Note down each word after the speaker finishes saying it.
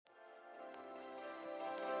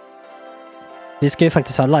Vi ska ju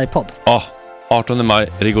faktiskt ha livepodd. Ja, 18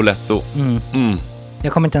 maj, Rigoletto.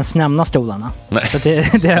 Jag kommer inte ens nämna stolarna. Nej. För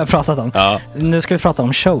det har jag pratat om. Ja. Nu ska vi prata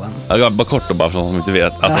om showen. Ja, bara kort då, bara för de som inte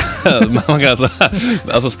vet. Man kan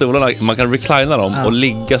alltså stolarna, man kan reclina dem och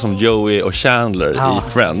ligga som Joey och Chandler i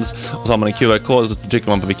Friends. Och så har man en QR-kod och så trycker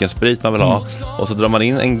man på vilken sprit man vill ha. Och så drar man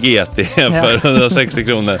in en GT för 160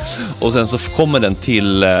 kronor. Och sen så kommer den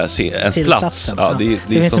till ens plats. Ja, det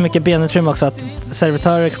finns så mycket benutrymme också att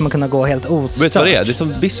servitörer kommer kunna gå helt ostört. Vet du vad det är? Det är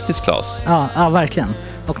som business class. Ja, verkligen.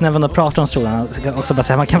 Och när man då pratar om stolarna så kan jag också bara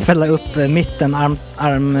säga att man kan fälla upp mitten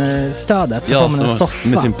armstödet så får man en soffa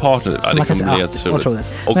med sin partner. Ja, det kommer bli helt otroligt.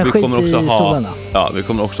 Och men vi kommer också stolarna. vi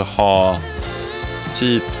kommer också ha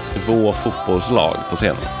typ 2 fotbollslag på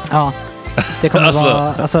scenen. Ja. Det kommer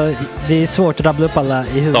vara, alltså det är svårt att rabbla upp alla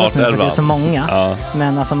i huvudet nu för det är så många. Ja.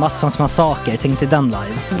 Men alltså Mattssons massaker, tänk till den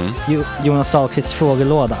live. Jonas Dahlqvists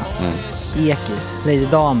frågelåda. Ekis, Lady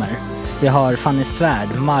Damer. Vi har Fanny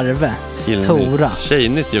Svärd, Marve, Tora.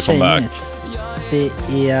 Tjejnytt gör comeback. Det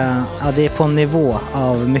är på en nivå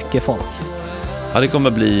av mycket folk. Ja, det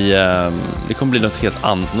kommer bli något helt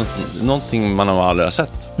annat. Någonting man har aldrig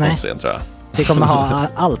sett på scen, tror jag. Det kommer ha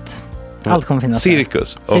allt. Allt kommer finnas.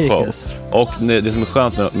 Cirkus. Och det som är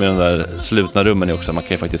skönt med de där slutna rummen är också att man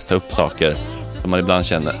kan ju faktiskt ta upp saker som man ibland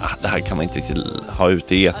känner det här kan man inte riktigt ha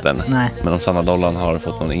ute i etern. Nej. Men om Sanna Dollan har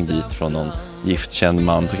fått någon invit från någon giftkänd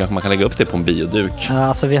man så kanske man kan lägga upp det på en bioduk. Ja,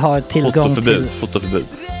 alltså vi har tillgång till fotoförbud.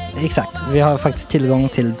 Exakt, vi har faktiskt tillgång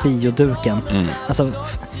till bioduken. Alltså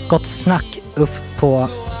Gott Snack upp på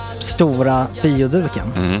stora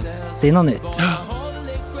bioduken. Det är något nytt.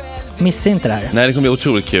 Missa inte det här. Nej, det kommer bli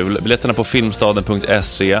otroligt kul. Biljetterna på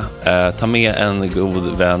filmstaden.se. Ta med en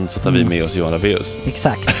god vän så tar vi med oss Johan Rabaeus.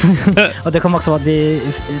 Exakt. Och det kommer också vara det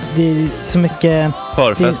är så mycket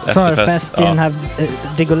förfest i den här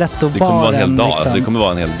Rigoletto-baren. Det kommer vara en hel dag. Liksom. Det kommer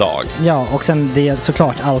vara en hel dag. Ja, och sen det är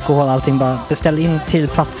såklart alkohol, allting. Bara beställ in till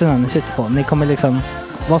platserna ni sitter på. Ni kommer liksom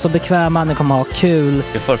vara så bekväma, ni kommer ha kul.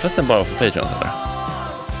 Är förfesten bara för Patreon eller?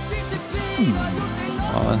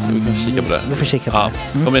 Ja, vi kan kika på det. Vi får kika på det.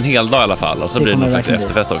 Det kommer en hel dag i alla fall. Och så blir det någon slags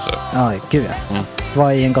efterfest också. Ja, gud ja.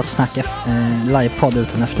 Vad är en Gott Snack livepodd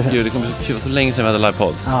utan efterfest? Gud, det kommer bli kul. Så länge sedan vi hade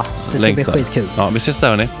livepodd. Ja, det ska bli skitkul. Ja, vi ses där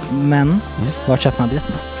hörni. Men, vart köper man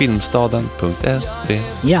biljetterna? Filmstaden.se.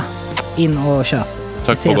 Ja, in och köp.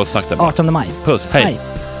 Tack på Gott Snack där. 18 maj. Puss, hej.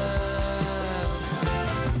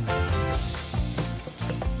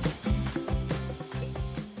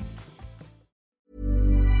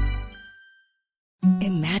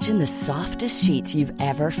 Imagine the softest sheets you've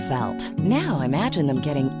ever felt. Now imagine them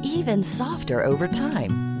getting even softer over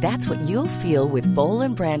time. That's what you'll feel with Boll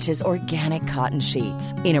 & Branch's organic cotton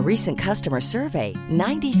sheets. In a recent customer survey,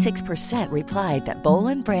 96% replied that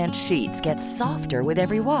Boll & Branch sheets get softer with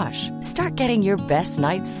every wash. Start getting your best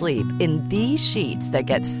night's sleep in these sheets that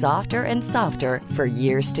get softer and softer for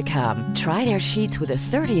years to come. Try their sheets with a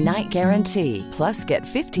 30-night guarantee. Plus, get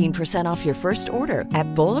 15% off your first order at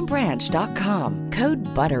bollandbranch.com. Code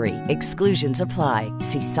BUTTERY. Exclusions apply.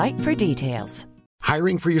 See site for details.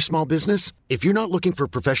 Hiring for your small business? If you're not looking for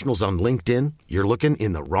professionals on LinkedIn, you're looking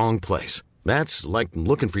in the wrong place. That's like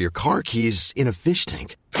looking for your car keys in a fish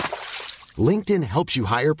tank. LinkedIn helps you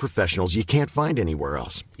hire professionals you can't find anywhere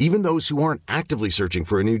else, even those who aren't actively searching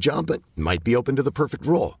for a new job but might be open to the perfect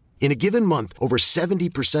role. In a given month, over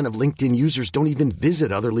 70% of LinkedIn users don't even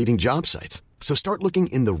visit other leading job sites. So start looking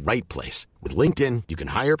in the right place. With LinkedIn, you can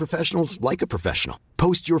hire professionals like a professional.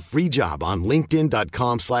 Post your free job on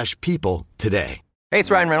linkedin.com/people today. Hey,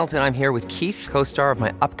 it's Ryan Reynolds, and I'm here with Keith, co-star of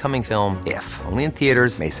my upcoming film, If, only in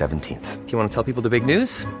theaters May 17th. Do you want to tell people the big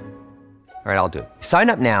news? All right, I'll do it. Sign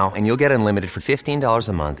up now and you'll get unlimited for $15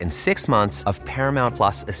 a month and 6 months of Paramount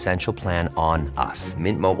Plus Essential Plan on us.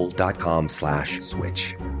 MintMobile.com/switch.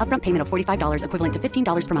 Upfront payment of $45 equivalent to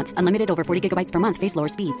 $15 per month. Unlimited over 40 gigabytes per month. Face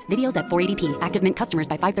lower speeds. Videos at 480p. Active Mint customers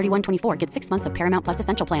by 531.24 get 6 months of Paramount Plus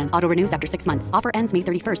Essential Plan. Auto renews after 6 months. Offer ends May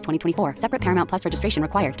 31st, 2024. Separate Paramount Plus registration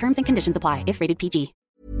required. Terms and conditions apply if rated PG.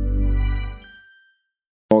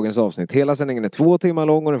 Dagens avsnitt. Hela sändningen är 2 timmar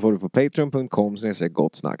lång och den får du på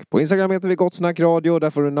patreon.com/gottsnack. På Instagram heter vi Gottsnack Radio. Där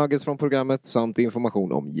får du nuggets från programmet samt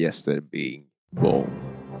information om gäster. Bing bong.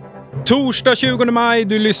 Torsdag 20 maj,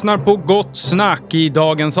 du lyssnar på Gott Snack. I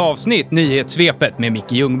dagens avsnitt, nyhetssvepet med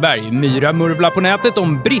Micke Ljungberg, Myra murvlar på nätet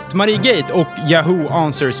om Britt-Marie Gate och Yahoo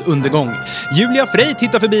Answers undergång. Julia Frey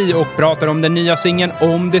tittar förbi och pratar om den nya singeln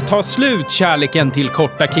Om det tar slut, kärleken till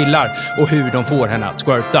korta killar och hur de får henne att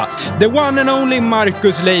squirta. The one and only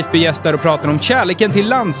Marcus Leif begästar och pratar om kärleken till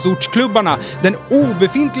landsortsklubbarna, den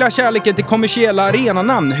obefintliga kärleken till kommersiella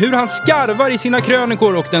arenanamn, hur han skarvar i sina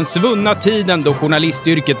krönikor och den svunna tiden då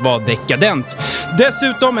journalistyrket var dekadent.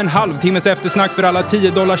 Dessutom en halvtimmes eftersnack för alla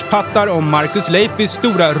 $10-pattar om Marcus Leifbys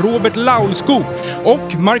stora Robert Laul-skop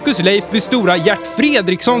och Marcus Leifbys stora Gert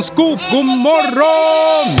Fredriksson-skop. God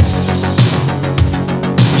morgon!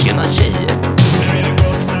 Tjena tjejer!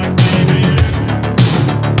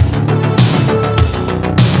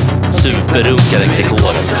 Superrunkare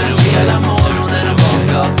Gregor.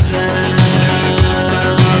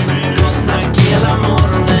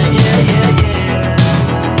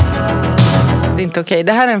 Det är inte okej.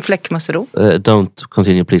 Det här är en fläckmussero. Don't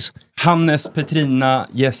continue please. Hannes, Petrina,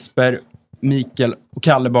 Jesper, Mikael och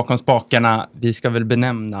Kalle bakom spakarna. Vi ska väl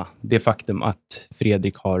benämna det faktum att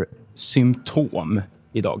Fredrik har symptom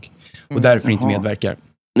idag och därför inte medverkar.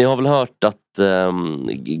 Ni har väl hört att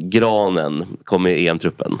Granen kom i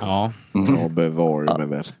EM-truppen? Ja. Ja, bevar mig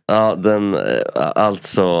väl. Ja, den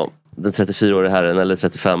 34-åriga herren, eller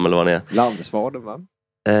 35 eller vad han är. Landesfaden, va?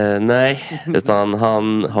 Nej, utan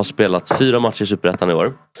han har spelat 4 matcher i Superettan i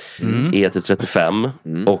år. Är typ 35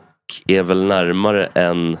 och är väl närmare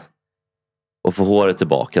än att få håret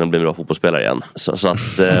tillbaka och bli en bra fotbollsspelare igen. Så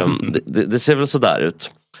att det ser väl så där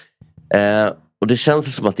ut. Och det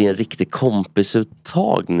känns som att det är en riktig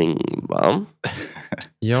kompisuttagning, va?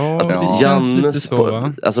 Ja, det Jannes, känns lite så,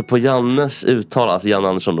 va? Alltså på Jannes uttal, alltså Janne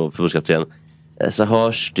Andersson då, förbundskapten, så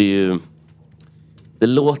hörs det ju. Det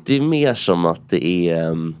låter ju mer som att det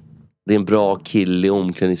är en bra kille i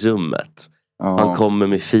omklädningsrummet. Ja. Han kommer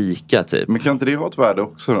med fika typ. Men kan inte det ha ett värde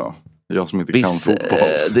också då? Jag som inte kan fotboll.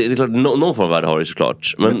 Det är klart, någon form av värde har det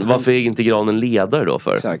såklart. Men varför är inte Granen ledare då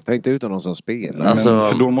för? Exakt, tänk inte ut någon som spelar. Alltså, men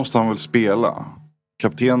för då måste han väl spela.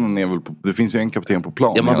 Kaptenen är väl det finns ju en kapten på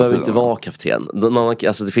plan. Ja, man behöver inte vara kapten.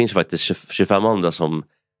 Alltså det finns ju faktiskt 25 andra som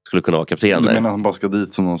skulle kunna vara kaptener. Du menar att han bara ska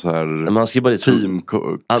dit som någon så här men han ska bara dit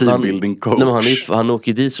teambuilding coach? Nej, men han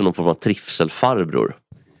åker dit som någon form av trivselfarbror.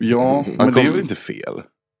 Ja, men det är väl inte fel?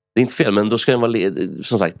 Det är inte fel, men då ska han vara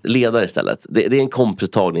som sagt ledare istället. Det är en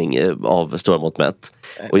kompesuttagning av stora mått mätt.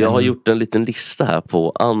 Och jag har gjort en liten lista här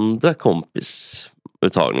på andra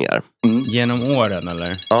kompisuttagningar. Genom åren,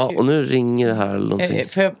 eller? Ja, och nu ringer det här någonting.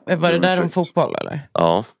 Var det där om fotboll, eller?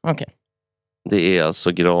 Ja. Okej. Det är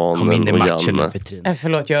alltså Granen och Janne.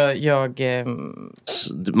 Förlåt,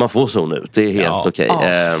 Man får zona ut, det är helt okej.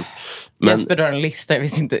 Men Jesper drar en lista, jag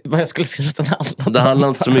visste inte vad jag skulle skriva den handlade. Det handlar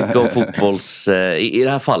inte så mycket om fotbolls i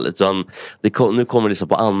det här fallet, utan nu kommer det så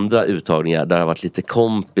på andra uttagningar där det har varit lite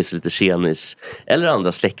kompis, lite tjenis eller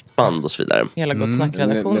andra släktband och så vidare. Hela Gott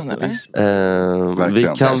Snack-redaktionen eller? Vi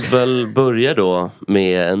kan väl börja då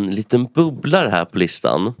med en liten bubblare här på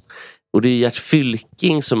listan. Och det är Gert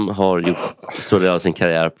Fylking som har gjort stor del av sin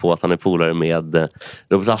karriär på att han är polare med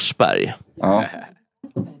Robert Aschberg. Ja.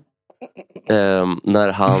 När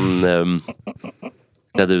han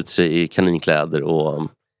klädde ut sig i kaninkläder och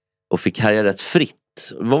fick härja rätt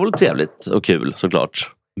fritt. Det var väl trevligt och kul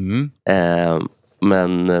såklart.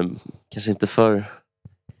 Men kanske inte för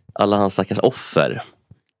alla hans stackars offer.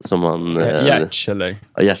 Som han... Gerts, eller?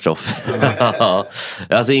 Ja, hjärtoffer.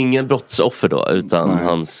 Alltså ingen brottsoffer då, utan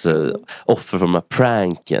hans offer för de här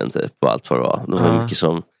pranken typ, och allt vad det var. Det var mycket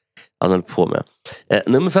som han höll på med.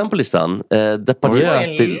 Nummer 5 på listan.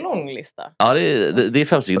 Depardieu till... en lång lista. Ja, det är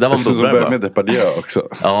 5 stycken. Där var en bubblare. börjar med Depardieu också.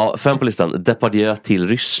 Ja, 5 på listan. Depardieu till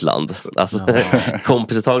Ryssland. Alltså,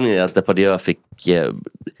 kompisuttagningen är att Depardieu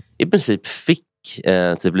i princip fick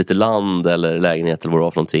typ lite land eller lägenhet eller vad det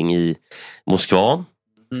var för någonting i Moskva.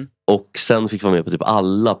 Och sen fick vara med på typ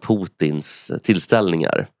alla Putins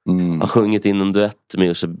tillställningar. Han sjungit in en duett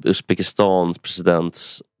med Uzbekistans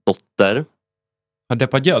presidents dotter. Har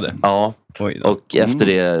Depardieu det? Ja, och efter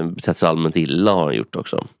det betett sig allmänt illa har han gjort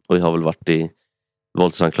också. Och jag har väl varit i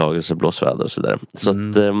våldsanklagelser, blåsväder och sådär. Så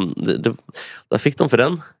att där fick de för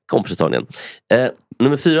den kompisuttagningen.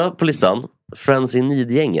 Nummer 4 på listan, Friends in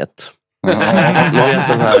Need-gänget. Nu vet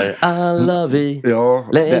de här, alla vi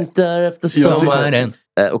längtar efter sommaren.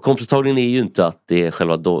 Och kompisuttagningen är ju inte att det är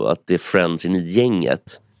själva att det är Friends in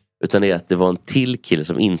Need-gänget, utan det är att det var en till kille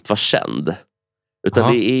som inte var känd.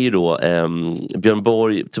 Utan det är ju då Björn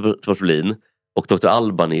Borg, Thomas Brolin och Dr.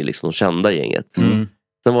 Alban är liksom de kända gänget.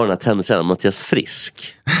 Sen var den här tennistränaren Mattias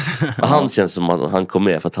Frisk. Och han känns som att han kom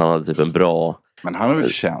med för att han hade typ en bra... Men han är väl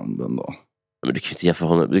känd ändå? Men du kan ju inte jämföra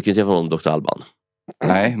honom med Dr. Alban.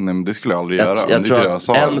 Nej, men det skulle jag aldrig göra. Jag tror att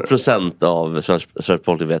 1% av svensk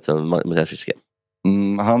politik vet vem Mattias Frisk är.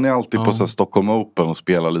 Han är alltid på så här Stockholm Open och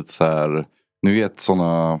spelar lite så här... Nu vet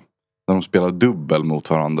såna... När de spelar dubbel mot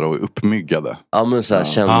varandra och är uppmyggade. Ja, men så här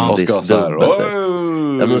kändisdubbel.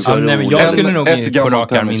 Jag skulle nog ett gammalt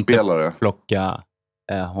tennisspelare plocka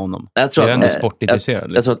honom. Jag tror jag är ändå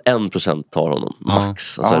sportintresserad. Jag tror att 1% tar honom.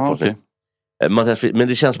 Max. Okay. Men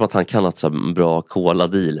det känns som att han kan ha en bra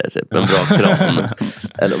cola-dealer typ. En bra kran.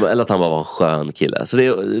 eller att han bara var en skön kille. Så det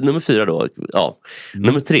är nummer 4 då. Ja.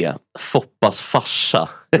 Nummer 3, Foppas farsa.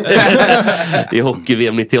 I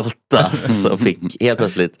hockey-VM 98. Så fick helt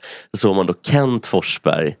plötsligt såg man då Kent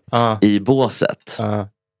Forsberg i båset.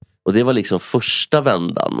 Och det var liksom första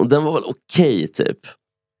vändan. Och den var väl okej typ.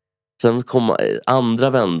 Sen kom andra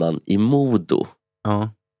vändan i Modo.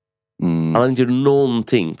 Han hade inte gjort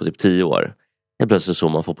någonting på typ 10 år. Helt plötsligt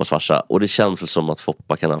såg man Foppas farsa. Och det känns väl som att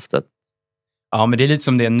Foppa kan ha haft ett... Ja, men det är lite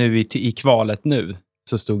som det nu i kvalet nu.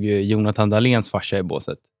 Så stod ju Jonathan Dahléns farsa i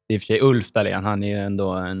båset. Det är i och för sig Ulf Dahlén. Han är ju ändå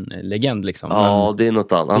en legend liksom. Ja, men... det är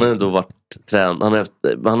något annat. Han har ändå varit tränad.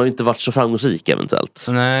 Han har inte varit så framgångsrik eventuellt.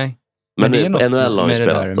 Nej. Men det är något NHL har ju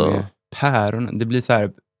spelat. Med päron. Det blir så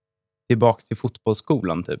här... Tillbaka till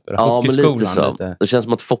fotbollsskolan typ. Eller ja, men lite så. Lite. Det känns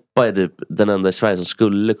som att Foppa är typ den enda i Sverige som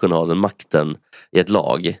skulle kunna ha den makten i ett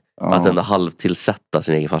lag. Att ändå halvtillsätta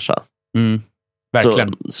sin egen farsa.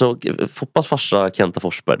 Verkligen. Så Foppas farsa Kenta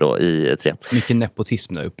Forsberg då i 3. Mycket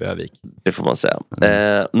nepotism där uppe i Övik. Det får man säga.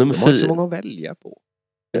 Nummer 4. De har inte så många att välja på.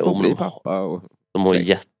 Får bli pappa och...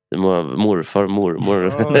 De har morfar,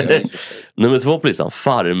 mormor. Nummer 2 på listan,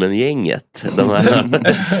 Farmen-gänget. De här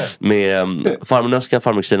med Farmen Öskan,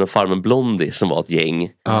 Farmen Kristina och Farmen Blondie som var ett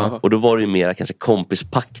gäng. Och då var det ju mer kanske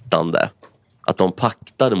kompispaktande. Att de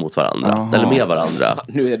paktade mot varandra. Eller med varandra.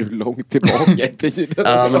 Nu är du långt tillbaka i tiden.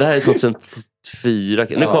 Ja, men det här är 2004.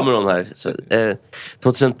 Nu kommer de här.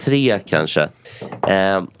 2003 kanske.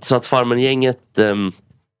 Så att Farmen-gänget...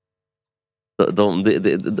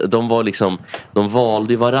 De var liksom, de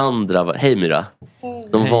valde varandra. Hej Myra.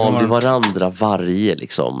 De valde varandra varje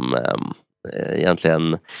liksom egentligen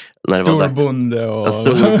när det Storbonde och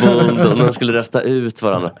Storbonde och de skulle rösta ut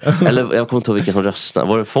varandra. Eller jag kommer inte ihåg vilka som röstade.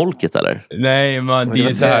 Var det folket eller? Nej, men det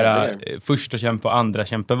är så här första kämpe och andra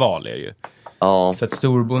kämpeval är det ju. Ja. Så att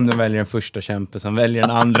storbonden väljer en första kämpe som väljer en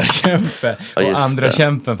andra kämpe och andra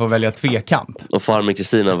kämpen får välja tvekamp. Och Farmen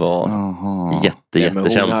Kristina var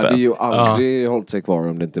jättekämpe. Hon hade ju aldrig hållit sig kvar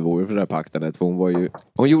om det inte vore för det här paktandet. För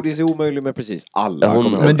hon gjorde sig omöjlig med precis alla.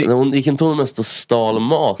 Hon gick inte mest och stal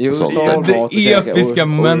mat och sånt. Det episka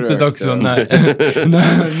momentet också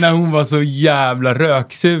när hon var så jävla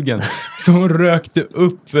röksugen. Så hon rökte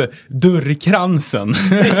upp dörrkransen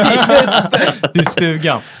i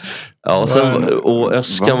stugan. Ja, och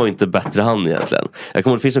Öskan var inte bättre han egentligen. Jag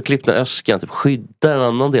kommer, det finns en klipp när Öskan typ skyddar en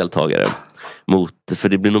annan deltagare för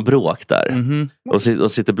det blir någon bråk där.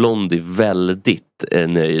 Och sitter Blondie väldigt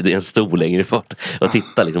nöjd i en stol längre bort och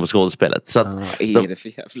tittar liksom på skådespelet. Så att är det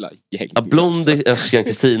för jävla gäng? Blondie, Öskan,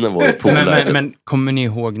 Kristina var ju polare. Men kommer ni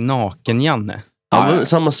ihåg Naken Janne? Ja,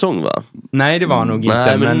 samma sång va? Nej, det var nog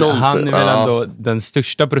inte. Men han är väl ändå den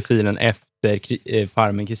största profilen efter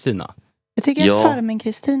Farmen Kristina. Jag tycker att Farmen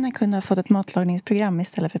Kristina kunde ha fått ett matlagningsprogram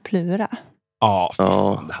istället för Plura. Ja,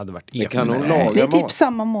 fan, det hade varit episkt. Det är typ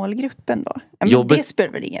samma målgrupp ändå. Men det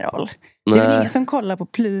spelar väl ingen roll. Det är väl ingen som kollar på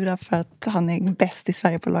Plura för att han är bäst i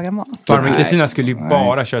Sverige på att laga mat. Farmen Kristina skulle ju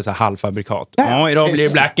bara köra så här halvfabrikat. Idag blir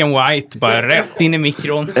det black and white, bara rätt in i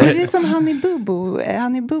mikron. Men det är som han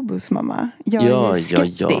är Bubos mamma. Jag är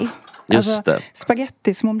Sketty. Just det.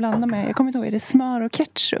 Spaghetti som hon blandar med. Jag kommer inte ihåg, är det smör och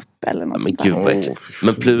ketchup eller något sånt där?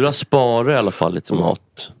 Men Plura sparar i alla fall lite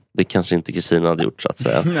mat. Det kanske inte Kristina hade gjort så att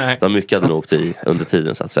säga. Nej. Det var mycket hade nog åkt i under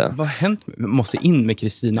tiden så att säga. Vad har hänt? Måste in med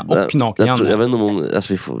Kristina och Naken Janne. Jag vet inte om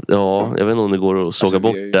jag vet inte om det går att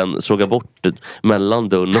såga bort mellan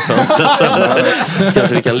dörren och fönstret.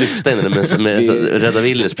 Kanske vi kan lyfta in det med Rädda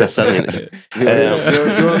Willys pressar in.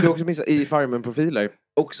 Du har också missat i Farmen-profiler.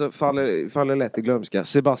 Också faller lätt i glömska.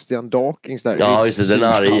 Sebastian Dakings där. Ja, just det, den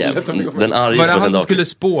arga var det han som skulle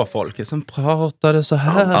spå folk som pratade så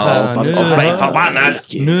här.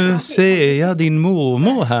 Nu ser jag din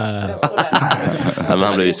mormor här. Men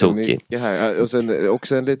han blev ju tokig. Och sen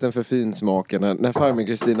också en liten för finsmaken när Farmen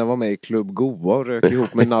Kristina var med i Klubb Goa och rök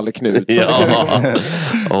ihop med Nalle Knut.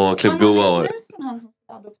 Och Klubb Goa.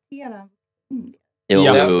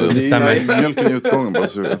 Det stämmer. Mjölken i utgången bara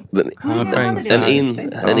så.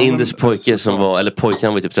 En indisk pojke som var, eller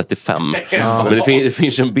pojken var typ 35. Men det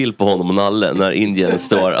finns en bild på honom och Nalle när Indien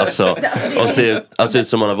står och ser ut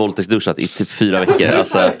som han har våldtäktsduschat i typ 4 veckor.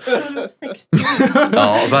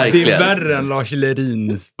 Ja, verkligen. Det är värre än Lars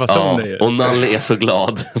Lerins fasoner. Och Nalle är så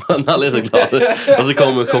glad. Och så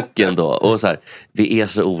kommer chocken då. Och så här, vi är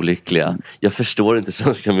så olyckliga. Jag förstår inte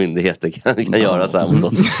svenska myndigheter kan göra så här mot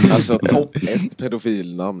oss. Alltså topp 1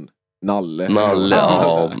 pedofilnamn. Nalle,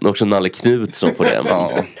 ja. Också Nalle Knutsson på det.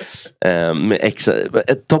 Med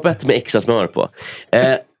topp 1 med extra smör på.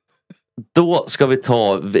 Då ska vi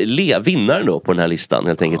ta vinnaren då på den här listan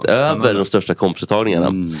helt enkelt. Över de största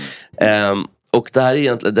komprestagningarna. Och det här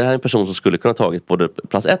är en person som skulle kunna tagit både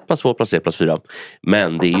plats 1, plats 2, plats 3, plats 4.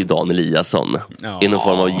 Men det är ju Dan Eliasson. I någon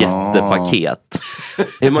form av jättepaket.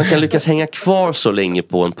 Hur man kan lyckas hänga kvar så länge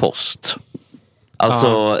på en post.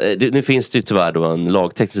 Alltså, nu finns det ju tyvärr då en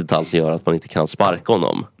lagteknisk detalj som gör att man inte kan sparka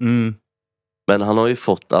honom. Men han har ju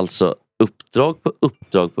fått alltså uppdrag på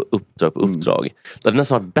uppdrag på uppdrag på uppdrag. Det hade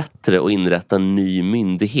nästan varit bättre att inrätta en ny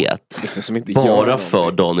myndighet. Bara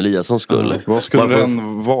för Dan Eliassons skull. Vad skulle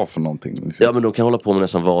den vara för någonting? Liksom? Ja, men de kan hålla på med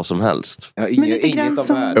nästan vad som helst. Ja, inget av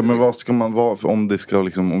det. Ja, men vad ska man vara om det ska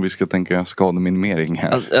liksom, om vi ska tänka skademinimering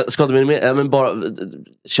här? Skademinimering, men bara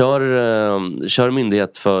kör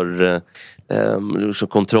myndighet för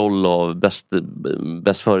kontroll av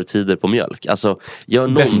bäst företider på mjölk. Alltså, gör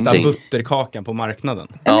någonting. Bästa butterkakan på marknaden.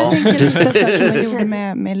 Jag tänker lite så här som man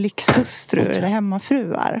gjorde med lyxhustrur eller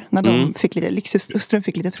hemmafruar. När de lyxhustrun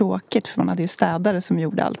fick lite tråkigt, för hon hade ju städare som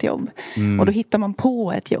gjorde allt jobb. Och då hittar man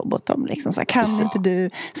på ett jobb åt dem. Liksom, så här, kan inte du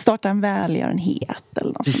starta en välgörenhet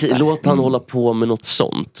eller något sånt där? Låt han hålla på med något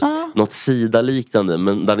sånt. Något sidaliknande,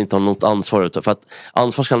 men där han inte har något ansvar. För att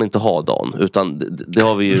ansvar ska han inte ha, Dan. Utan det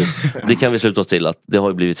har vi ju, det kan vi sluta oss till att det har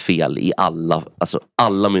ju blivit fel i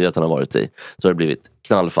alla myndigheter han har varit i. Så har det blivit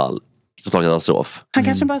knallfall, total katastrof. Han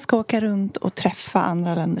kanske bara ska åka runt och träffa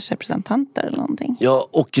andra länders representanter eller någonting. Ja,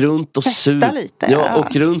 och runt och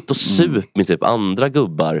sup med typ andra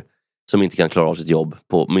gubbar som inte kan klara av sitt jobb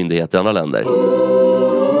på myndigheter i andra länder.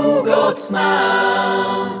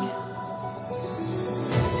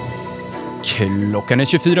 Klockan är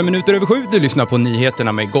 24:07. Du lyssnar på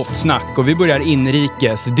nyheterna med Gott Snack. Och vi börjar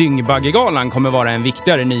inrikes. Dyngbaggegalan kommer vara en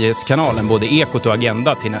viktigare nyhetskanal än både Ekot och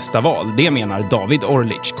Agenda till nästa val. Det menar David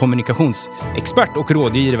Orlic, kommunikationsexpert och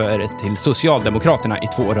rådgivare till Socialdemokraterna i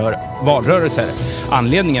 2 valrörelser.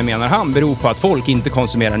 Anledningen, menar han, beror på att folk inte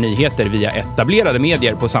konsumerar nyheter via etablerade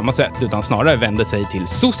medier på samma sätt, utan snarare vänder sig till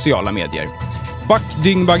sociala medier. Back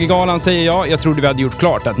Dyngbaggegalan, säger jag. Jag trodde vi hade gjort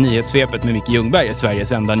klart att nyhetssvepet med Micke Ljungberg är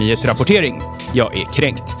Sveriges enda nyhetsrapportering. Jag är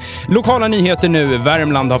kränkt. Lokala nyheter nu.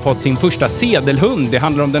 Värmland har fått sin första sedelhund. Det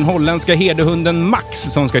handlar om den holländska herdehunden Max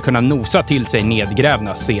som ska kunna nosa till sig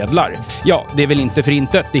nedgrävna sedlar. Ja, det är väl inte för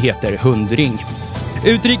intet det heter hundring.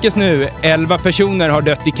 Utrikes nu. 11 personer har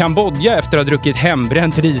dött i Kambodja efter att ha druckit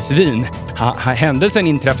hembränt risvin. Händelsen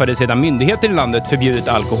inträffade sedan myndigheter i landet förbjudit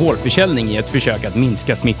alkoholförsäljning i ett försök att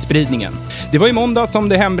minska smittspridningen. Det var i måndag som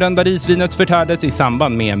det hembrända risvinet förtärdes i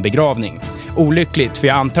samband med en begravning. Olyckligt, för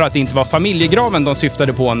jag antar att det inte var familjegraven de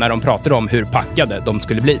syftade på när de pratade om hur packade de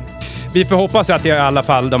skulle bli. Vi får hoppas att i alla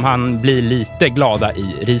fall de hann bli lite glada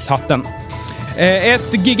i rishatten.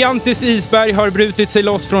 Ett gigantiskt isberg har brutit sig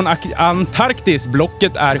loss från Antarktis.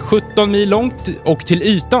 Blocket är 17 mil långt och till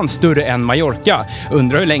ytan större än Mallorca.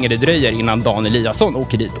 Undrar hur länge det dröjer innan Dan Eliasson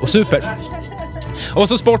åker dit och super. Och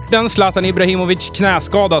så sporten. Zlatan Ibrahimovic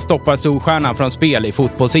knäskada stoppar Solstjärnan från spel i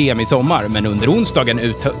fotbolls-EM i sommar. Men under onsdagen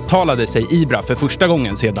uttalade sig Ibra för första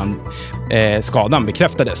gången sedan skadan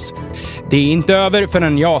bekräftades. Det är inte över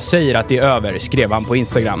förrän jag säger att det är över, skrev han på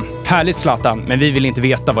Instagram. Härligt Zlatan, men vi vill inte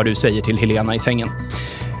veta vad du säger till Helena i sängen.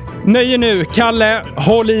 Nöje nu, Kalle,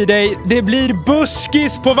 håll i dig. Det blir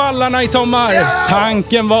buskis på vallarna i sommar.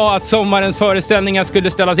 Tanken var att sommarens föreställningar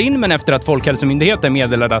skulle ställas in, men efter att Folkhälsomyndigheten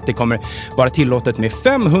meddelade att det kommer vara tillåtet med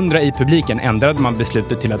 500 i publiken ändrade man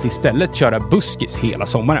beslutet till att istället köra buskis hela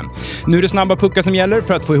sommaren. Nu är det snabba puckar som gäller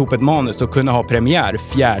för att få ihop ett manus och kunna ha premiär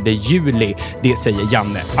 4 juli. Det säger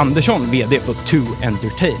Janne Andersson, vd på 2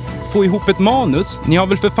 Entertain. Få ihop ett manus? Ni har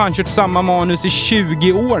väl för fan kört samma manus i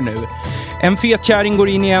 20 år nu? En fet kärring går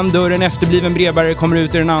in i en dörr, en efterbliven brevbärare kommer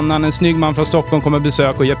ut i en annan, en snygg man från Stockholm kommer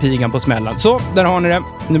besök och gör pigan på smällan. Så, där har ni det.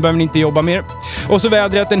 Nu behöver ni inte jobba mer. Och så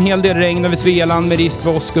vädret, en hel del regn över Svealand med risk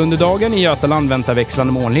för åska under dagen. I Götaland väntar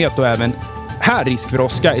växlande molnighet och även här risk för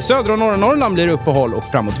åska. I södra och norra Norrland blir det uppehåll och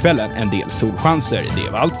framåt kvällen en del solchanser.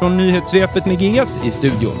 Det var allt från nyhetssvepet med GS i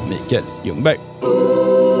studion, Mikael Ljungberg.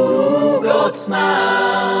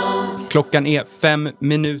 Klockan är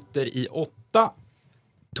 7:05.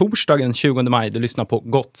 Torsdagen 20 maj, du lyssnar på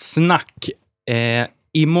Gott Snack.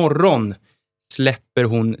 Imorgon släpper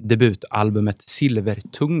hon debutalbumet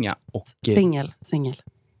Silvertunga. Och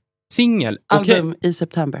Singel? Album i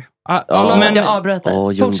september. Men jag avbröt.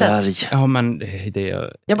 Fortsätt. Ja, men det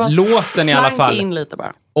jag bara låten i alla fall. In lite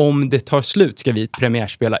bara. Om det tar slut ska vi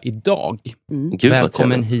premiärspela idag.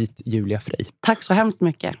 Välkommen hit, Julia Frey. Tack så hemskt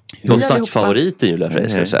mycket. Gott Snack-favoriten Julia Frey,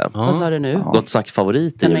 ska jag säga. Vad sa du nu? Gott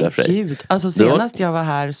Snack-favoriten Julia Frey. Alltså senast jag var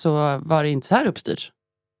här så var det inte så här uppstyrt.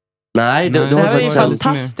 Nej, det var ju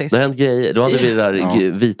fantastiskt. Det har hänt grejer. Då hade vi det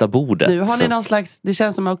där vita bordet. Nu har ni någon slags, det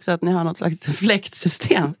känns som också att ni har något slags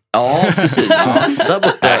fläktsystem. Ja, precis. Där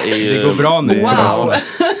borta är ju... Det går bra nu. Wow.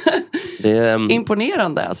 Det är,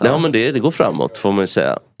 imponerande alltså. Ja, men det går framåt får man ju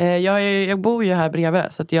säga. Jag bor ju här bredvid,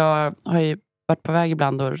 så att jag har ju varit på väg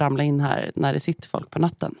ibland och ramla in här när det sitter folk på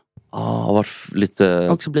natten. Har varit lite...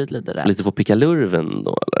 Också blivit lite rädd. Lite på pickalurven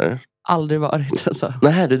då, eller? Aldrig varit alltså.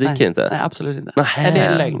 Nej, du dricker inte? Nej, absolut inte. Nej. Det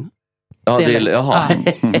är en lögn. Ja, det är lögn. Jaha.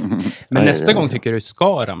 Men nästa gång tycker du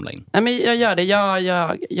ska ramla in. Nej, men jag gör det.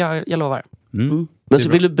 Jag lovar. Men så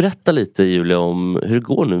vill du berätta lite, Julia, om hur det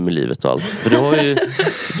går nu med livet och allt. För du har ju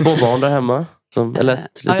små barn där hemma. Eller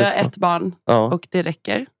jag har ett barn. Och det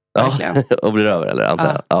räcker. Verkligen. Och blir över, eller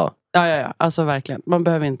antar jag. Ja. Alltså verkligen. Man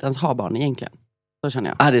behöver inte ens ha barn egentligen. Så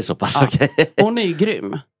känner jag. Det är så pass, okej. Hon är ju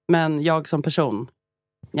grym. Men jag som person,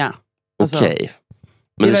 alltså, okej.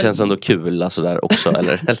 Men det känns ändå kul alltså där också,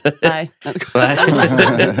 eller? Nej.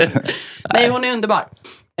 Nej, hon är underbar.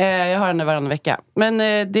 Jag har henne varannan vecka. Men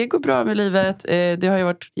det går bra med livet. Det har ju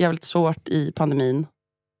varit jävligt svårt i pandemin.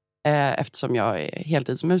 Eftersom jag är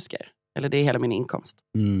heltidsmusiker. Eller det är hela min inkomst.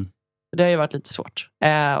 Det har ju varit lite svårt.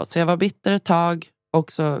 Så jag var bitter ett tag.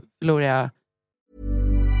 Och så förlorade jag...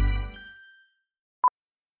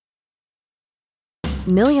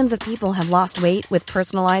 Millions of people have lost weight with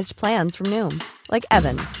personalized plans from Noom. Like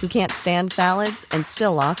Evan, who can't stand salads and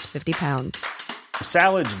still lost 50 pounds.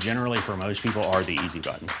 Salads generally for most people are the easy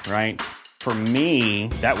button, right? For me,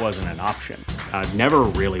 that wasn't an option. I never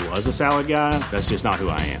really was a salad guy. That's just not who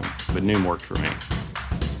I am. But Noom worked for me.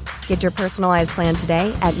 Get your personalized plan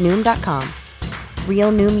today at Noom.com.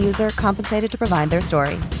 Real Noom user compensated to provide their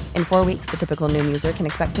story. In 4 weeks, the typical Noom user can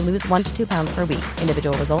expect to lose 1 to 2 pounds per week.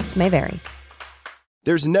 Individual results may vary.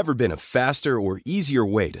 There's never been a faster or easier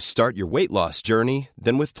way to start your weight loss journey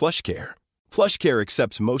than with PlushCare. PlushCare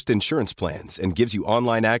accepts most insurance plans and gives you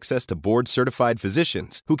online access to board-certified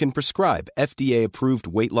physicians who can prescribe FDA-approved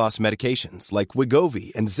weight loss medications like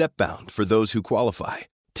Wegovy and Zepbound for those who qualify.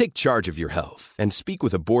 Take charge of your health and speak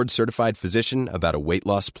with a board-certified physician about a weight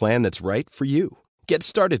loss plan that's right for you. Get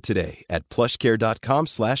started today at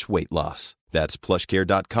plushcare.com/weightloss. That's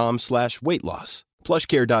plushcare.com/weightloss.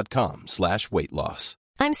 plushcare.com/weightloss.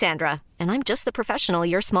 I'm Sandra, and I'm just the professional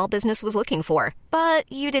your small business was looking for.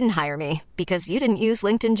 But you didn't hire me because you didn't use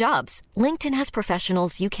LinkedIn Jobs. LinkedIn has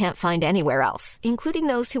professionals you can't find anywhere else, including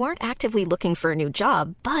those who aren't actively looking for a new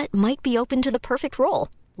job, but might be open to the perfect role,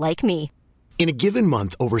 like me. In a given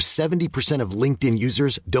month, over 70% of LinkedIn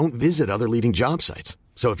users don't visit other leading job sites.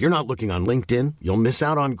 So if you're not looking on LinkedIn, you'll miss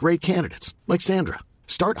out on great candidates, like Sandra.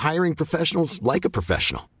 Start hiring professionals like a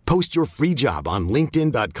professional. Post your free job on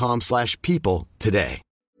linkedin.com/people today.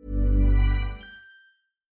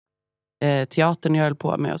 Teatern jag höll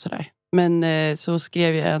på med och sådär. Men så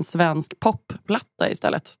skrev jag en svensk popplatta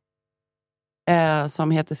istället.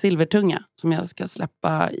 Som heter Silvertunga. Som jag ska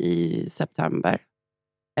släppa i september.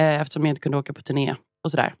 Eftersom jag inte kunde åka på turné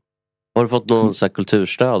och sådär. Har du fått någon så här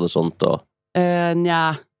kulturstöd och sånt då?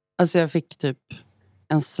 Nja, alltså jag fick typ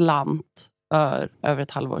en slant för över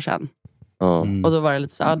ett halvår sedan. Och då var det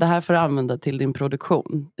lite så det här får du använda till din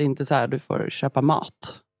produktion. Det är inte så här du får köpa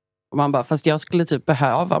mat. Och man bara, fast jag skulle typ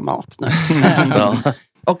behöva mat nu.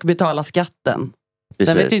 Och betala skatten.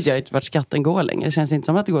 Sen vet inte jag inte vart skatten går längre. Det känns inte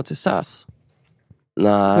som att det går till SÖS.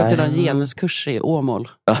 Nej. Gå till någon genuskurser i Åmål.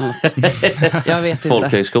 Jag vet inte.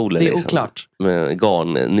 Folkhögskolor det är liksom. Oklart.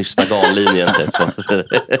 Med nysta garnlinjen typ.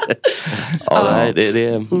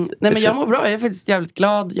 Nej, men jag mår bra. Jag är faktiskt jävligt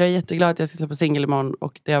glad. Jag är jätteglad att jag ska släppa singel imorgon.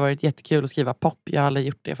 Och det har varit jättekul att skriva pop. Jag har aldrig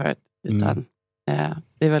gjort det förut. Utan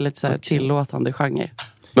det är väldigt så här tillåtande genre.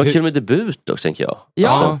 Men kul med debut också, tänker jag.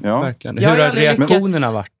 Ja, verkligen. Hur har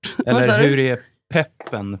reaktionerna varit? Eller hur är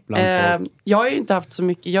peppen bland folk? Jag har ju inte haft så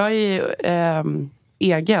mycket. Jag är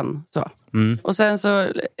egen. Så. Och sen så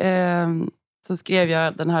skrev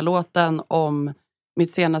jag den här låten om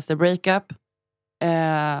mitt senaste breakup.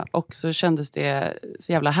 Och så kändes det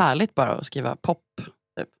så jävla härligt bara att skriva pop.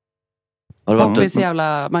 Typ. Pop är så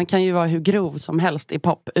jävla... Man kan ju vara hur grov som helst i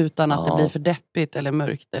pop utan att det blir för deppigt eller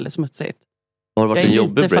mörkt eller smutsigt. Har det varit en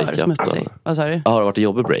jobbig breakup? Vad sa du? Har det varit en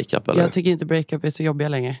jobbig breakup? Eller? Jag tycker inte breakup är så jobbiga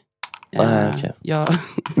längre. Okay. Jag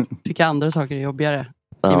tycker andra saker är jobbigare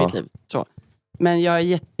i mitt liv. Så. Men jag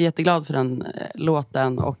är jätteglad för den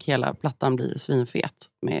låten och hela plattan blir svinfet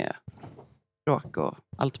med språk och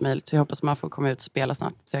allt möjligt. Så jag hoppas man får komma ut och spela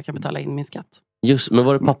snart så jag kan betala in min skatt. Just, men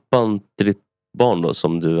var det pappan till ditt barn då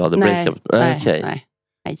som du hade breakup? Nej.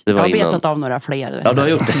 Jag har betat av några fler. Ja, du har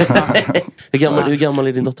gjort det. Hur gammal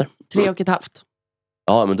är din dotter? 3,5.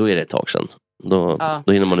 Ja, men då är det ett tag sedan. Då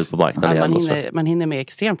hinner man ut på marknaden igen. Man hinner med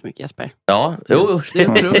extremt mycket, Jesper. Ja, det är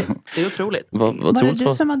otroligt. Var det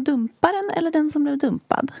du som var dumparen eller den som blev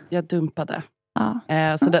dumpad? Jag dumpade. Ja.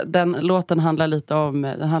 Så den låten handlar lite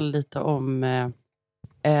om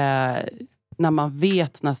när man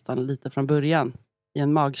vet nästan lite från början i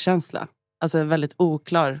en magkänsla. Alltså en väldigt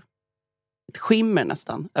oklar, ett skimmer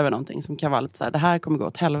nästan över någonting som kan vara lite så här: det här kommer gå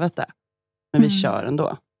åt helvete. Men vi kör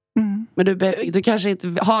ändå. Men du kanske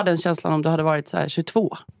inte har den känslan om du hade varit så här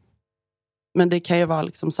 22. Men det kan ju vara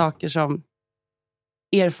liksom saker som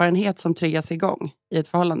erfarenhet som triggas igång i ett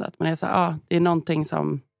förhållande. Att man är så här, det är någonting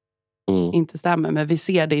som inte stämmer, men vi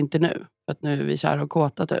ser det inte nu. För att nu är vi kära och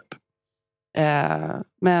kåta typ.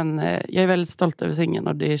 Men jag är väldigt stolt över singeln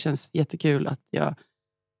och det känns jättekul att jag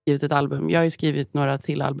skrivit ett album. Jag har ju skrivit några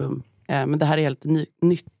till album. Men det här är helt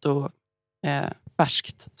nytt och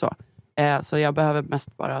färskt så. Så jag behöver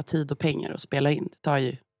mest bara ha tid och pengar att spela in. Det tar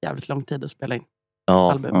ju jävligt lång tid att spela in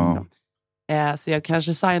album. Så jag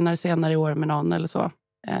kanske signar senare i år med någon eller så.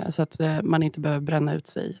 Så att man inte behöver bränna ut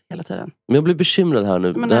sig hela tiden. Men jag blir bekymrad här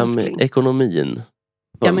nu. Det här med ekonomin.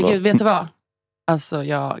 Ja men gud, vet du vad? Alltså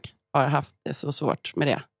jag har haft det så svårt med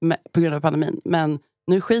det. På grund av pandemin. Men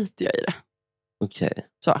nu skiter jag i det. Okej.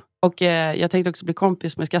 Så. Och jag tänkte också bli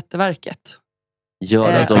kompis med Skatteverket. Ja,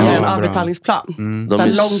 en avbetalningsplan. De är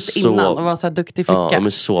långt innan och var så här duktig ficka. Ja, de är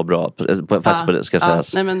så bra. Faktiskt på det ska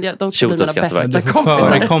sägas. Nej, men de ska bli mina bästa kompisar.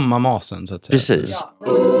 Förekomma masen så att säga. Precis.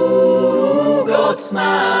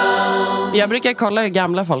 Jag brukar kolla hur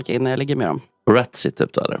gamla folk är när jag ligger med dem. På Ratsit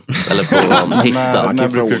typ då, eller på Hitta. När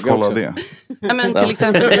brukar du kolla det? Ja, men till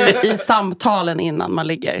exempel i samtalen innan man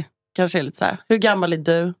ligger. Kanske är lite så här: hur gammal är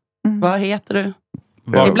du? Vad heter du?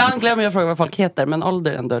 Ibland glömmer jag att fråga vad folk heter, men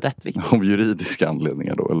ålder är ändå rätt viktigt. Om juridiska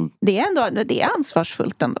anledningar då? Eller? Det är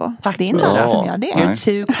ansvarsfullt ändå. Tack. Det är inte alla som gör det. You're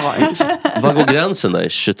too kind. Vad går gränsen där?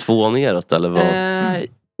 22 neråt eller vad?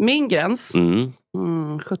 Min gräns?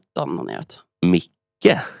 17 neråt. Micke?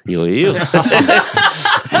 Jo.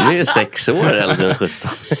 Det är 6 år eller än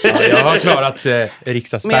 17. Jag har klarat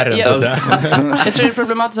riksdagsspärren. Jag tror det är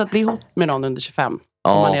problematiskt att bli ihop med någon under 25.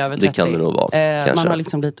 Ja, om man är över 30. Det kan det nog vara. Man har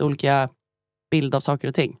liksom lite olika bild av saker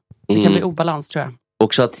och ting. Det kan bli obalans tror jag.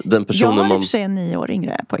 Också att den personen jag har i och för sig en 9 år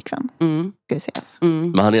yngre pojkvän. Ska vi sägas.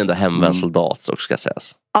 Men han är ändå hemvänd soldat också ska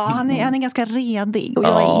sägas. Ja, han är ganska redig. Och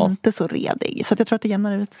jag är inte så redig. Så jag tror att det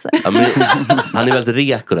jämnar ut sig. Ja, men, han är väldigt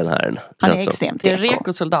reko den här. Han är extremt reko.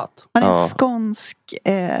 Reko-soldat. Han är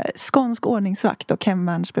skånsk ordningsvakt och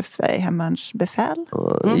hemvärnsbefäl.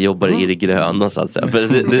 Jobbar i det gröna så att säga. Det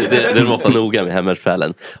är de ofta noga med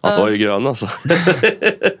hemvärnsbefälen. Att vara i det gröna så.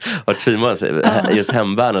 Just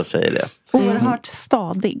hemvärnen säger det. Oerhört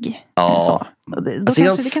stadig. Ja. Alltså är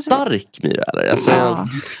han stark, Myra? Eller? Alltså,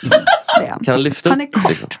 kan han lyfta upp? Han är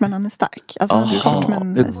kort men han är stark. Alltså han är kort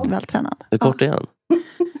men vältränad. Hur kort är han?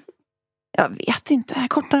 Jag vet inte.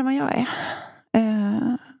 Kortare än vad jag är.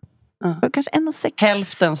 Kanske 1,60.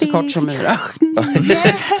 Hälften så kort som Myra.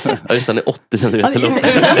 Ja, just han är 80 centimeter lång.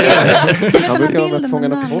 Han brukar ha bilden med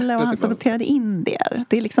Nalle och han som adopterade indier.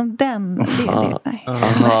 Det är liksom den. Ja,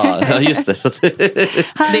 just det.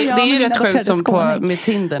 Det är ju rätt sjukt som med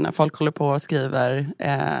Tinder när folk håller på och skriver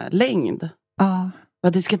längd.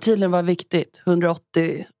 Det ska tydligen vara viktigt.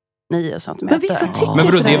 189 centimeter. Men vissa tycker men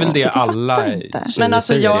bro, det är väl det alla men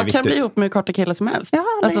alltså jag kan bli ihop med korta killar som helst.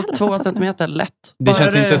 Alltså 2 centimeter lätt. Det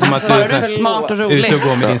känns inte som att du är smart och rolig. Ute och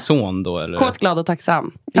går med din son då eller? Kåt, glad och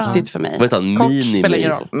tacksam. Viktigt för mig. Vet han, kort Minimi. spelar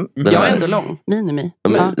ingen roll. Jag är ändå lång. Minimi.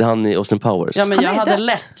 Han är Austin Powers. Ja men jag hade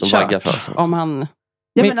lätt kört om han...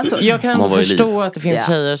 Ja, men alltså, jag kan ändå förstå att det finns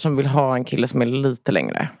tjejer som vill ha en kille som är lite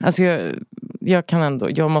längre. Alltså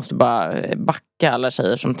jag måste bara backa alla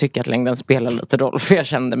tjejer som tycker att längden spelar lite roll. För jag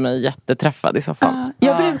kände mig jätteträffad i så fall.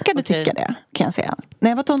 Jag brukade tycka det, kan jag säga. När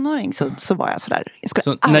jag var tonåring så var jag sådär.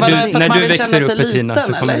 När du växer upp, Petrina,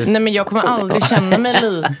 så kommer du... Nej men jag kommer aldrig känna mig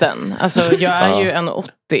liten. Alltså jag är ju 1,80.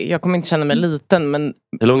 Jag kommer inte känna mig liten, men...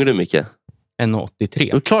 Hur lång är du, Micke?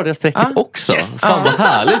 1,83. Du klarade det strecket också. Yes. Fan vad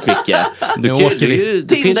härligt, Micke.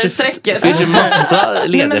 Det finns ju massa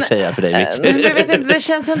ledartjejer för dig, Micke. Jag vet inte, det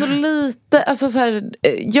känns ändå lite... Alltså så här,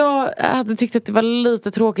 jag hade tyckt att det var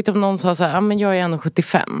lite tråkigt om någon sa så här, men jag är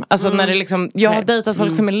 1,75. Alltså när det liksom... Jag har dejtat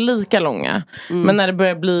folk som är lika långa. Men när det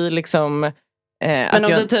börjar bli liksom... men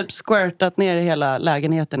om du typ squirtat ner hela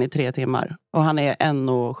lägenheten i 3 timmar och han är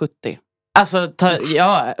 1,70. Alltså,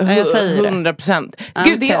 100%.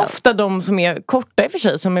 Gud, det är ofta de som är korta i och för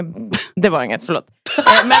sig som är... Det var inget, förlåt.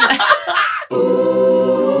 Men...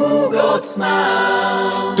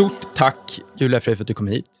 Stort tack, Julia Frey, för att du kom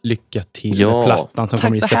hit. Lycka till med plattan som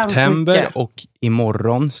kommer i september. Och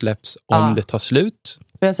imorgon släpps Om det tar slut.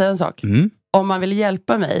 Får jag säga en sak? om man vill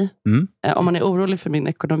hjälpa mig, om man är orolig för min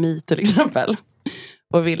ekonomi till exempel,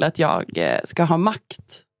 och vill att jag ska ha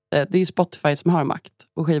makt, det är ju Spotify som har makt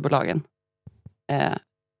och skivbolagen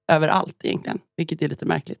överallt egentligen, vilket är lite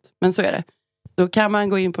märkligt, men så är det. Då kan man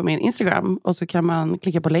gå in på min Instagram och så kan man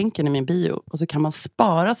klicka på länken i min bio och så kan man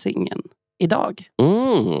spara singeln idag.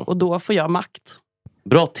 Och då får jag makt.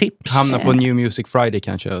 Bra tips. Hamna på New Music Friday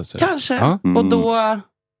kanske. Kanske. Ja. Och då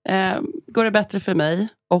går det bättre för mig.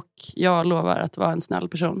 Och jag lovar att vara en snäll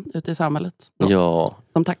person ute i samhället. Ja.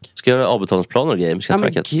 Som tack. Ska jag göra avbetalningsplaner och grejer med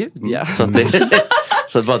Skatteverket? Ja, men gud, ja.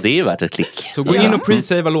 Så bara det är värt ett klick. Så gå in och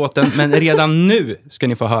pre-savea låten, men redan nu ska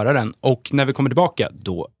ni få höra den. Och när vi kommer tillbaka,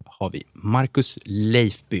 då har vi Marcus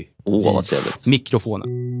Leifby vad trevligt. Mikrofonen.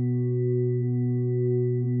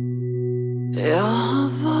 Jag har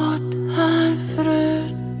varit här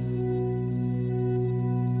förut,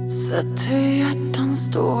 sett hur hjärtan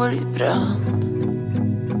står i brand.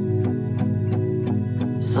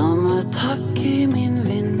 Som ett hack i min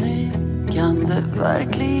vinyl. Kan det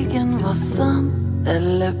verkligen vara sant?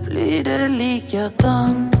 Eller blir det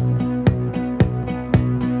likadant?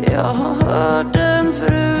 Jag har hört den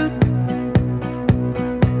förut.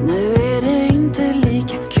 Nu är det inte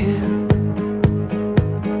lika kul.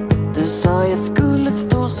 Du sa jag skulle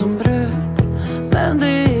stå som brud, men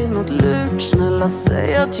det är något lurt. Snälla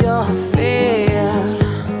säg att jag har fel.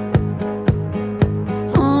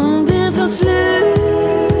 Om det tar slut,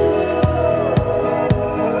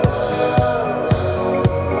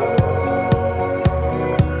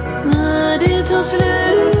 när det tar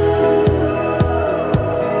slut,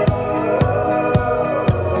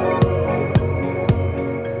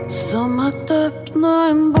 som att öppna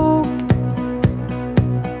en bok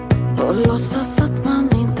och låtsas att man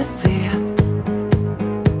inte vet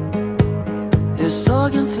hur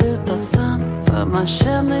sagan slutar sen. För man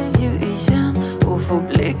känner ju igen och får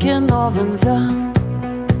blicken av en vän.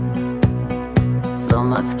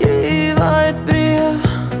 Som att skriva ett brev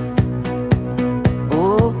och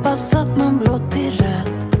hoppas att man blott är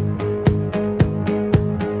rätt.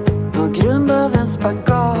 På grund av ens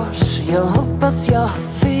bagage, jag hoppas jag har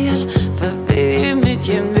fel. För vi är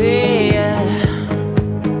mycket mer.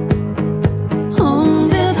 Om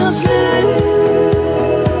det tar slut,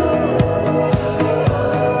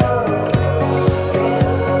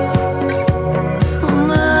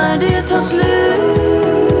 när det tar slut,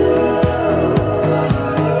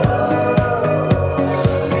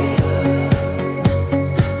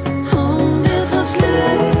 om det tar slut.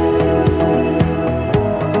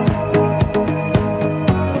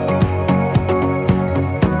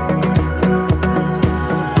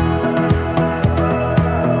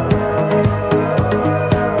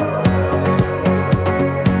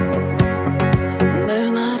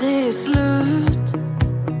 Nu när det är slut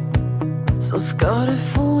så ska du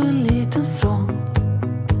få en liten sång.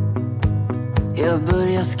 Jag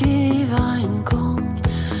började skriva en gång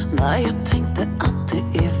när jag tänkte att det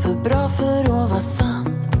är för bra för att vara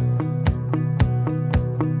sant.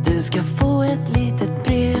 Du ska få ett litet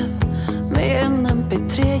brev med en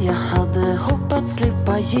mp3 jag hade hoppats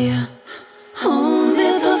slippa ge. Om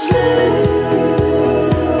det tar slut,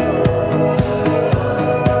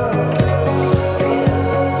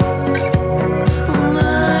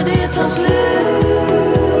 när det tar slut,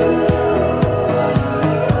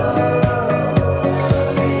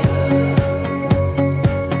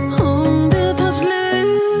 om det tar slut.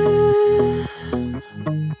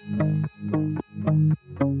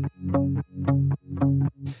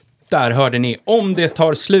 Där hörde ni Om det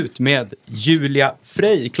tar slut med Julia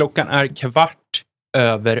Frey. Klockan är 8:15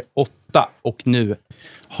 och nu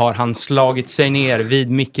har han slagit sig ner vid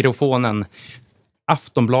mikrofonen.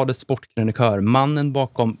 Aftonbladets sportkrönikör, mannen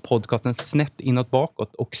bakom podcasten Snett inåt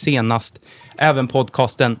bakåt och senast även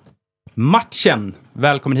podcasten Matchen.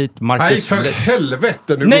 Välkommen hit, Marcus. Nej, för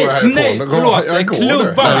helvete, nu går jag härifrån. Nej, förlåt.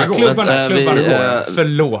 Klubbarna.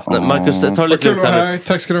 Förlåt. Marcus, ta lite lugnt här.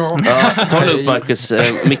 Tack ska du ha. Ja, ta lugnt, Marcus.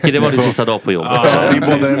 Micke, det var din sista dag på jobbet. Ja, det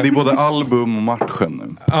är både album och matchen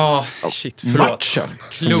nu. Ja, shit, förlåt. Matchen,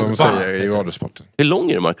 som de säger i radiosporten. Hur lång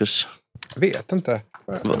är det, Marcus? Jag vet inte.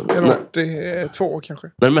 82 kanske.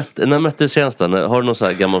 När mätte du senast då? Har du någon så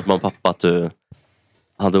här gammalt man pappa att du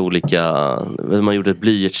hade olika, man gjorde ett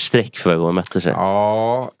blyertssträck för varje gång man mätte sig?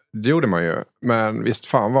 Ja, det gjorde man ju. Men visst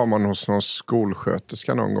fan var man hos någon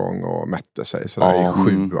skolsköterska någon gång och mätte sig sådär i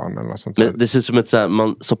 7:an eller något sånt där. Det ser ut som ett såhär,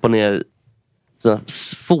 man stoppar ner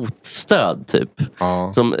fotstöd typ.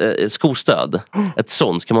 Som skostöd. Ett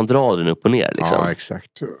sånt, kan man dra den upp och ner liksom. Ja,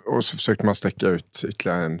 exakt. Och så försökte man sträcka ut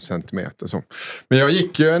ytterligare 1 centimeter så. Men jag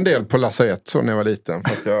gick ju en del på lasarett så när jag var liten.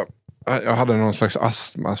 För att jag hade någon slags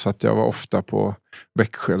astma så att jag var ofta på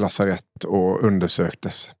Växjö lasarett och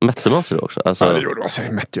undersöktes. Mätte man sig då också? Alltså... Ja, det gjorde man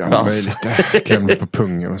sig. Mätte jag möjligt. Klämde på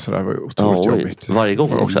pungen och sådär. Det var otroligt jobbigt. Varje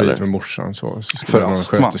gång också, eller? Med morsan så skulle för någon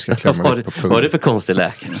sköterska klämma på pungen. Vad är det för konstig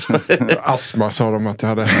läkare? Astma sa de att jag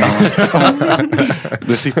hade.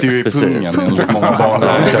 Det sitter ju i pungen.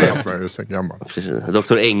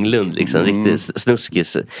 Doktor Englund, liksom. Riktigt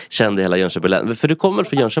snuskis. Kände hela Jönköping. För du kommer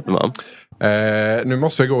från Jönköping, va? Nu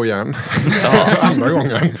måste jag gå igen. Andra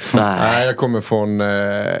gången. Nej, jag kommer från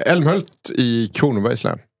Älmhult i Kronobergs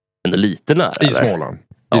län. Men lite nära, i Småland.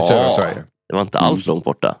 I södra Sverige. Det var inte alls långt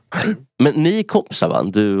borta. Men ni är kompisar, va?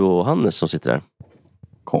 Du och Hannes som sitter där.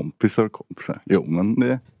 Kompisar. Jo, men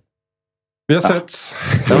det... Vi har setts.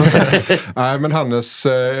 Nej, men Hannes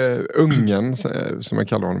ungen, som jag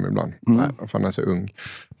kallar honom ibland. Nej, han är så ung.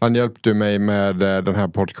 Han hjälpte mig med den här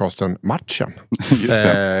podcasten Matchen. Just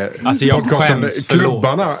det. Alltså jag skäms,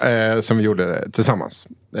 klubbarna som vi gjorde tillsammans.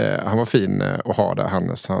 Han var fin att ha där,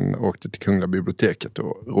 Hannes. Han åkte till Kungliga biblioteket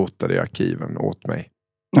och rotade i arkiven åt mig.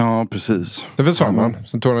 Ja, precis. Det försvann han.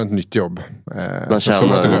 Sen tog han ett nytt jobb. Så såg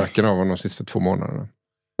man inte röken av honom de sista 2 månaderna.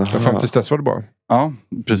 Fram tills dess var det bra. Ja,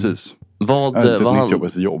 precis. Vad nytt jobb,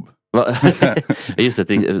 ett jobb. Just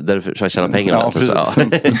det, därför jag tjänar pengar. Ja, precis.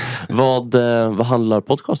 Vad handlar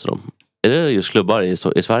podcasten om? Är det just klubbar i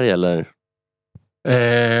Sverige, eller?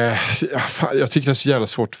 Jag tycker det är så jävla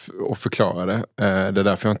svårt att förklara det. Det är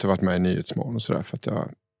därför jag inte varit med i Nyhetsmorgon och sådär. För att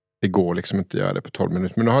det går liksom inte att göra det på 12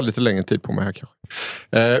 minuter. Men jag har lite längre tid på mig här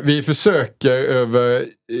kanske. Vi försöker över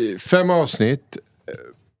 5 avsnitt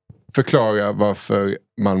förklara varför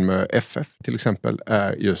Malmö FF till exempel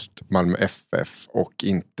är just Malmö FF och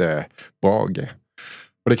inte Brage.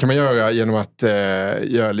 Och det kan man göra genom att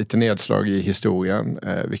göra lite nedslag i historien,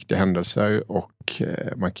 viktiga händelser, och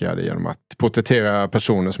man kan göra det genom att porträttera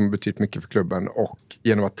personer som har betytt mycket för klubben och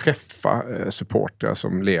genom att träffa supportrar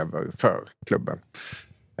som lever för klubben.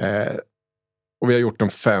 Och vi har gjort de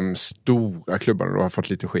 5 stora klubbarna och har fått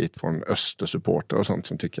lite skit från Östersupporter och sånt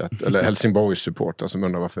som tycker att, eller Helsingborgs supporter som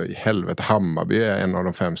undrar varför i helvete Hammarby är en av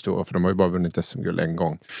de 5 stora, för de har ju bara vunnit SM-guld en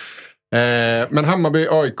gång. Men Hammarby,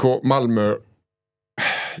 AIK, Malmö,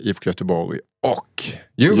 IFK Göteborg och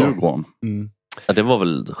Djurgården. Ja, det var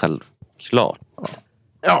väl självklart.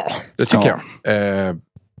 Ja, det tycker jag.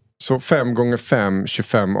 Så 5 gånger 5,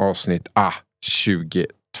 25 avsnitt,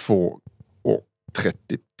 22 och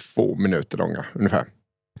 32 minuter långa ungefär.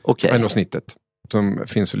 Okej. Ändå snittet. Som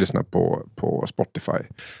finns att lyssna på Spotify.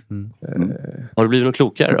 Har du blivit något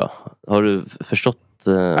klokare då? Har du förstått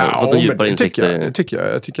vad de djupare insikter?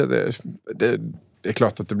 Jag tycker det är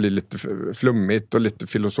klart att det blir lite flummigt och lite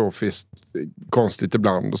filosofiskt konstigt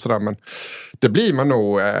ibland och sådär, men det blir man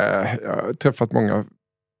nog. Jag har träffat många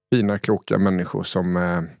fina, kloka människor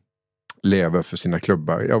som lever för sina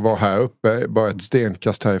klubbar. Jag var här uppe, bara ett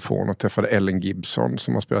stenkast härifrån, och träffade Ellen Gibson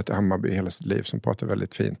som har spelat i Hammarby hela sitt liv, som pratar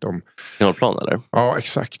väldigt fint om Kanalplan, eller? Ja,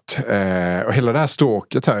 exakt. Och hela det här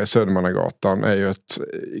stråket här i Södermannagatan är ju ett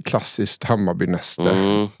klassiskt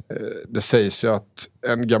Hammarbynäste. Det sägs ju att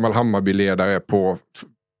en gammal Hammarbyledare på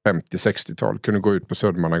 50-60-tal kunde gå ut på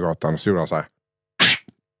Södermannagatan och så gjorde han så här.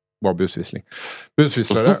 Var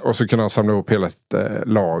busvisslade och så kunde han samla ihop hela sitt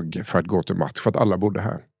lag för att gå till match, för att alla bodde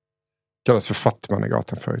här. Kallas för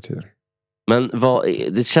Fattmannagatan förr i tiden. Men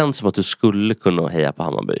det känns som att du skulle kunna heja på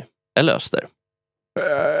Hammarby. Eller Öster.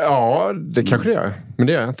 Ja, det kanske det är. Men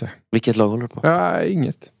det är jag inte. Vilket lag håller du på? Ja,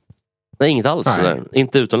 inget. Nej, inget alls.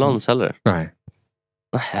 Inte utomlands heller. Nej.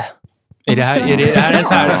 Är det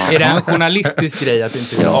här en journalistisk grej att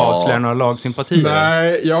inte avslöja några lagsympatier?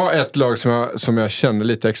 Nej, jag har ett lag som jag känner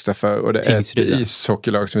lite extra för, och det är ett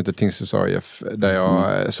ishockeylag som heter Tingsryds AIF, där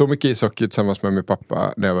jag såg mycket ishockey tillsammans med min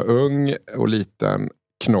pappa när jag var ung och liten,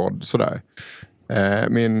 knodd sådär.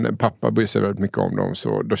 Min pappa bryr sig väldigt mycket om dem,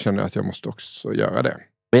 så då känner jag att jag måste också göra det.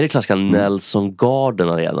 Men är det klassiska Nelson Garden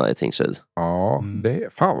Arena i Tingsryd? Ja, det är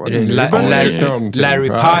fan vad Larry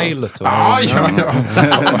Pilot. Ja.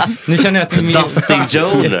 Nu känner jag att det är Dustin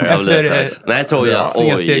Joner. Nej, tror jag.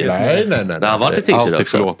 Oj. Nej. Det har varit i Tingsryd också.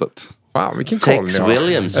 Förlåtet. Fan, vilken koll. Tex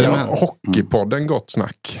Williams. Eller Hockeypodden Gott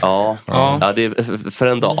Snack. Ja, det är för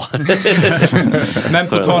en dag. Men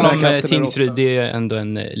på tal om Tingsryd, det är ändå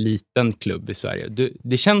en liten klubb i Sverige.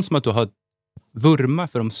 Det känns som att du har vurma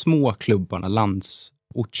för de små klubbarna,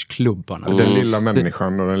 landsortsklubbarna. Den lilla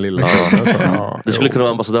människan och den lilla det skulle kunna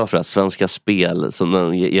vara ambassadör för det här, Svenska Spel,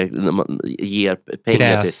 som ger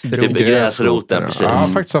pengar till gräsroten. Precis. Jag har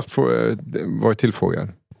faktiskt varit tillfrågad.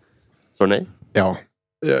 Så nej? Ja,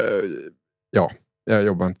 jag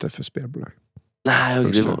jobbar inte för spelbolag.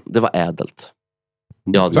 Nej, det var ädelt.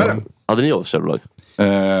 Hade ni jobbat för spelbolag?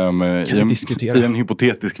 I en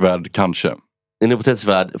hypotetisk värld kanske. I en hypotetisk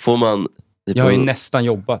värld, får man Jag har ju nästan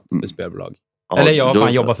jobbat med spelbolag. Eller jag har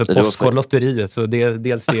fan jobbat för Postkodlotteriet, så det är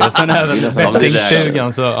dels det. Sen även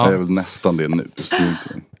bettingstugan. Så, ja. Det är väl nästan det nu.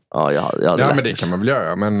 Ja, men det kan man väl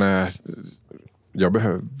göra. Men jag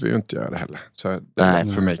behöver ju inte göra det heller. Så det är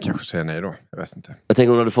för mig kanske säga nej då. Jag vet inte. Jag tänker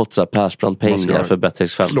om du hade fått så här Persbrandt-pengar för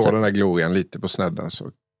Bet365. Slå den där glorian lite på snedden,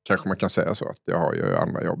 så kanske man kan säga så att jag har ju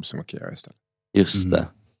andra jobb som jag kan göra istället. Just det.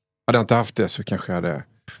 Hade jag inte haft det så kanske jag hade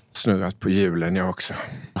snurrat på hjulen jag också.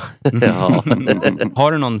 Ja.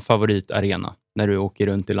 Har du någon favoritarena när du åker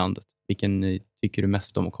runt i landet? Vilken tycker du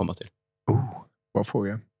mest om att komma till? Bra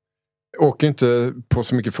fråga. Jag åker inte på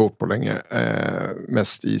så mycket fotboll länge.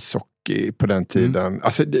 Mest ishockey på den tiden.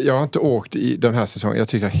 Alltså, jag har inte åkt i den här säsongen. Jag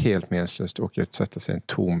tycker det är helt meningslöst att åka ut och sätta sig i en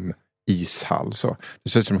tom ishall. Så. Det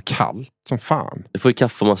ser ut som kallt som fan. Du får ju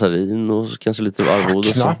kaffe och massa vin och kanske lite arvod.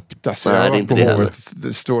 Knappt. Alltså, nej, det är inte det.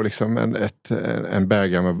 Det står liksom en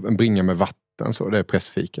bringa med vatten. Så. Det är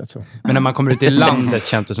pressfika. Så. Men när man kommer ut i landet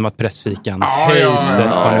känns det som att pressfikan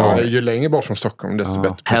ju längre bort från Stockholm desto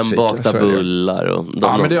bättre pressfika. Hembakta bullar. Och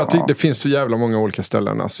men jag tycker det finns så jävla många olika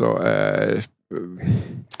ställen. Alltså,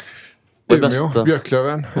 Umeå,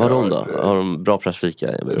 Björklöven. Vad har de då? Har de bra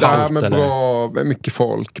pressfika? Ja, men bra, mycket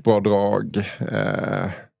folk, bra drag.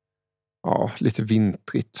 Lite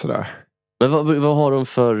vintrigt sådär. Men vad har de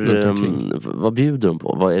för... vad bjuder de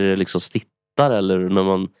på? Vad är det liksom snittar eller när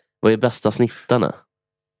man... Vad är bästa snittarna?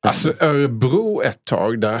 Alltså Örebro ett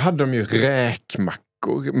tag, där hade de ju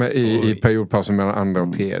räkmackor i periodpausen mellan andra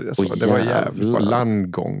och tredje. Så det var jävligt bra.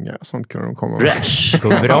 Landgångar, sånt kunde de komma med. Fresh!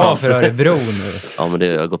 Går bra för Örebro nu. Ja, men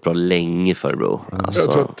det har gått bra länge för Örebro. Alltså,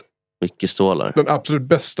 jag tror att mycket stålar. Den absolut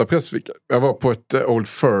bästa pressfikan. Jag var på ett Old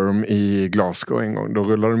Firm i Glasgow en gång. Då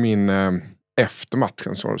rullade de in... Efter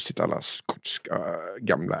matchen så sitter alla skotska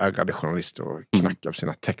gamla ärrade journalister och knackar på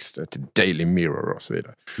sina texter till Daily Mirror och så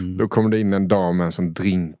vidare. Då kom det in en dam med en sån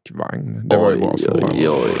drinkvagn. Det var ju bra så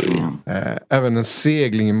fan. Även en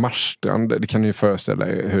segling i Marstrand, det kan ni ju föreställa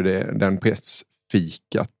er hur den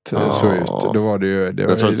pressfikat såg ut. Då var det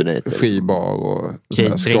ju fri bar och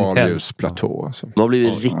skaldjursplatå. Alltså. Man blev ju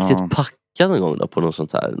riktigt packad en gång då på något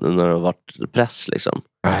sånt här när det har varit press liksom.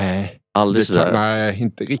 Nej. Aldrig sådär. Nej,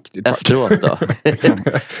 inte riktigt. Efteråt då?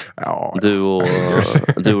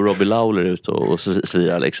 Du och Robbie Lawler ut och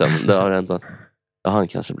svirar liksom. Det har hänt att han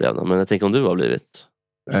kanske blev det. Men jag tänker om du har blivit...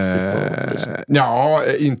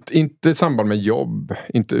 inte i samband med jobb.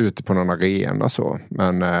 Inte ute på någon arena så.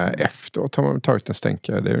 Men efteråt har man tagit en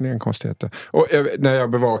stänkare. Det är ju inga konstigheter. Och när jag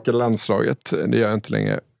bevakade landslaget, det gör jag inte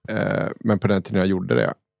längre. Men på den tiden jag gjorde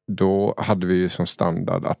det, då hade vi ju som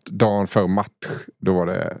standard att dagen för match, då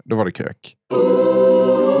var det krök.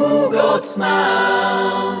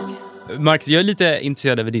 Marcus, jag är lite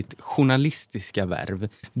intresserad över ditt journalistiska värv.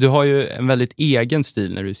 Du har ju en väldigt egen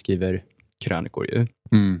stil när du skriver krönikor ju.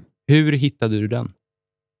 Hur hittade du den?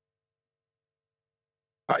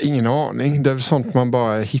 Ingen aning. Det är väl sånt man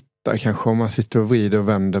bara hittar kanske om man sitter och vrider och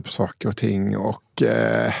vänder på saker och ting. Och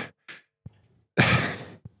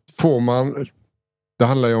får man... Det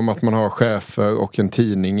handlar ju om att man har chefer och en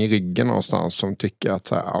tidning i ryggen någonstans som tycker att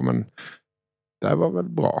så här, men det här var väl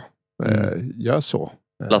bra. Gör så.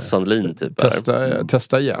 Lasse Sandlin typ.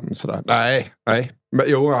 Testa igen. Sådär. Nej. Men,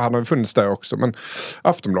 jo, han har ju funnits där också. Men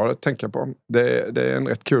Aftonbladet tänker jag på. Det är en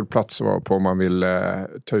rätt kul plats att vara på om man vill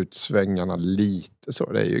ta ut svängarna lite.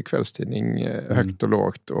 Så. Det är ju kvällstidning högt och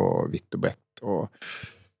lågt och vitt och brett. Och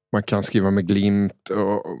man kan skriva med glimt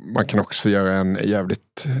och man kan också göra en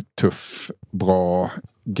jävligt tuff, bra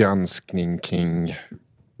granskning kring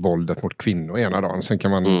våldet mot kvinnor ena dagen. Sen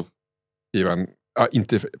kan man skriva en,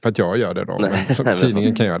 inte för att jag gör det då, men som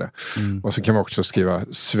tidningen kan göra det. Och så kan man också skriva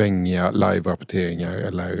svängiga live-rapporteringar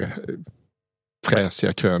eller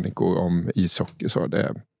fräsiga krönikor om ishockey. Så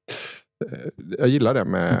jag gillar det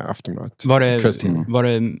med Aftonbladet. Var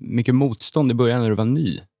det mycket motstånd i början när du var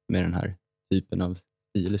ny med den här typen av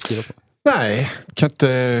stil att skriva på? Nej, kan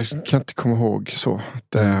inte komma ihåg så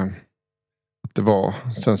att det var.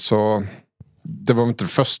 Sen så det var inte det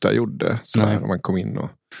första jag gjorde när man kom in och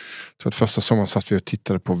så att första sommaren satt vi och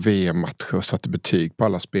tittade på VM-matcher och satte betyg på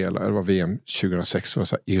alla spelare. Det var VM 2006 och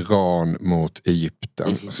så Iran mot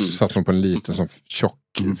Egypten. Så satt man på en liten som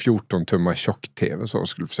 14-tummar tjock-tv så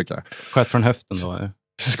skulle försöka sköt från höften då.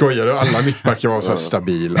 Skojar du? Alla mittbackar var så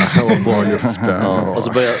stabila och bra luften. Och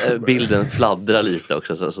så börjar bilden fladdra lite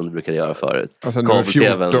också så, som du brukar göra förut. Alltså nu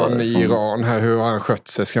 14 i Iran här, hur har han skött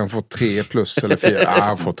sig? Ska han få 3 plus eller 4?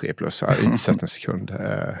 Han får 3 plus, jag har inte sett en sekund.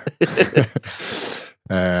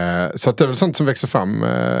 Så att det är väl sånt som växer fram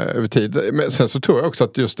över tid. Men sen så tror jag också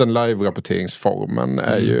att just den live-rapporteringsformen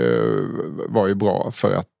var ju bra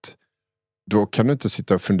för att då kan du inte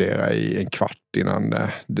sitta och fundera i en kvart innan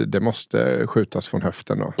det måste skjutas från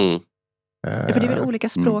höften då. För det är väl olika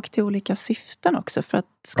språk till olika syften också. För att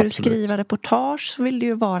ska du skriva reportage så vill du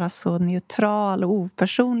ju vara så neutral och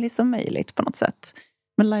opersonlig som möjligt på något sätt.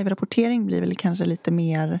 Men live-rapportering blir väl kanske lite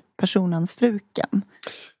mer personanstruken.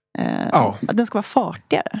 Den ska vara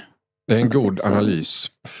fartigare. Det är en god analys.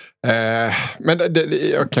 Men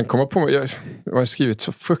jag kan komma på, jag har skrivit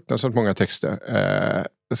så fruktansvärt många texter.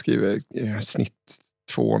 Jag skriver i snitt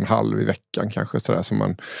 2,5 i veckan kanske sådär, som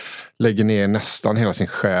man lägger ner nästan hela sin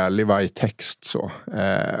själ i varje text så.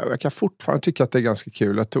 Jag kan fortfarande tycka att det är ganska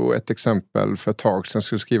kul. Jag tog ett exempel för ett tag sedan,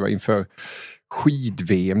 skulle skriva inför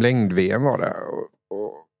skid-VM, längd-VM var det.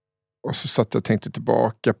 Och så satt jag och tänkte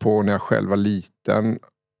tillbaka på när jag själv var liten.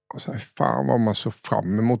 Och så här, fan vad man så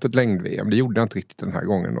fram emot ett längd-VM. Det gjorde jag inte riktigt den här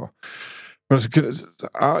gången då. Men så kunde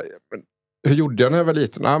hur gjorde jag när jag var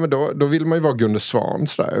liten? Men då ville man ju vara Gunde Svan.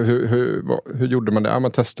 Hur gjorde man det?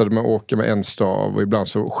 Man testade med att åka med en stav och ibland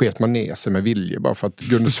så sket man ner sig med vilje bara för att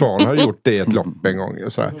Gunde Svan hade gjort det i ett lopp en gång.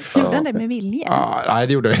 Och sådär. Gjorde han det med vilje? Nej,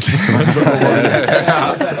 det gjorde jag inte.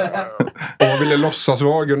 Om man ville låtsas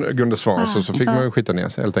vara Gunde Svan så fick man ju skita ner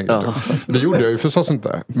sig helt enkelt. Det gjorde jag ju förstås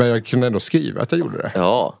inte. Men jag kunde ändå skriva att jag gjorde det.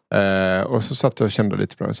 Och så satt jag och kände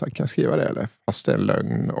lite på det. Kan jag skriva det? Eller fast det är en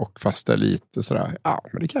lögn och fast det är lite sådär. Ja,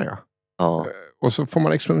 men det kan jag. Och så får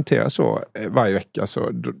man experimentera så varje vecka, så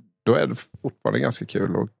då är det fortfarande ganska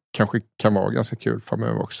kul och kanske kan vara ganska kul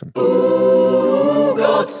framöver också. Och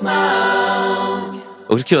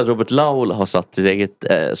det är kul att Robert Laul har satt sitt eget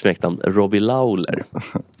smeknamn Robbie Lauler.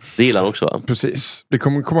 Det gillar han också, va? Precis. Det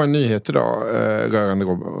kommer komma en nyhet idag rörande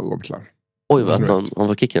Robert Laul. Oj, vad han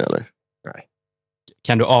var kicken eller? Nej.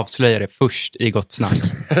 Kan du avslöja det först i Gott Snack?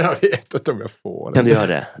 Jag vet inte om jag får det. Kan du göra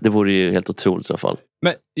det? Det vore ju helt otroligt i alla fall.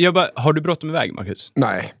 Men har du bråttom iväg, Marcus?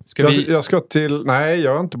 Nej. Jag ska till... Nej,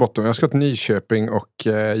 jag har inte bråttom. Jag ska till Nyköping och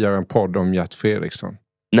göra en podd om Gert Fredriksson.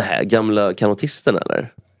 Nej, gamla kanotisten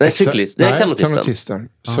eller? Nej, cyklist. Nej, kanotisten.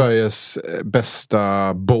 Sveriges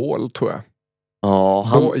bästa bål, tror jag.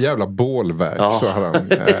 Ja, jävla bålverk, så hade han.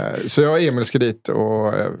 Så jag och Emil ska dit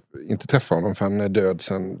och inte träffa honom för han är död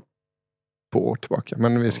sen år tillbaka.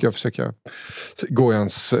 Men vi ska försöka gå i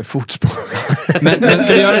hans fotspår. Men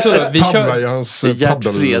ska vi göra så då? Vi kör hans Gert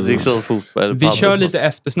Fredriksson fotboll. Vi kör lite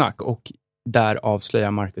eftersnack och där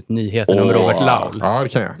avslöjar Marcus nyheten om Robert Laul. Ja, det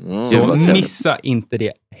kan jag. Så missa inte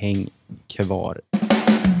det. Häng kvar.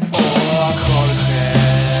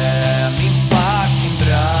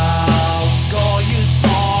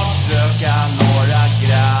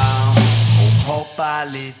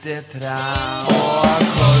 Lite tram och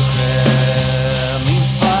Jorge, min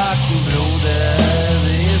fucking broder.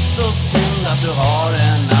 Det är så synd att du har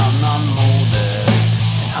en annan moder.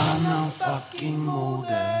 En annan fucking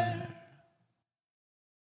moder.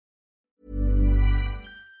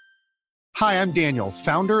 Hi, I'm Daniel,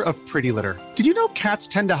 founder of Pretty Litter. Did you know cats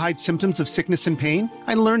tend to hide symptoms of sickness and pain?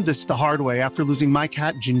 I learned this the hard way after losing my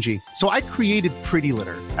cat, Gingy. So I created Pretty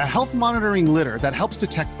Litter, a health monitoring litter that helps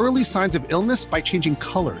detect early signs of illness by changing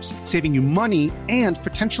colors, saving you money and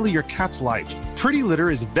potentially your cat's life. Pretty Litter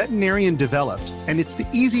is veterinarian developed, and it's the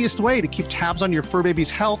easiest way to keep tabs on your fur baby's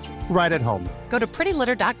health right at home. Go to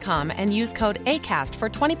prettylitter.com and use code ACAST for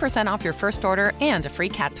 20% off your first order and a free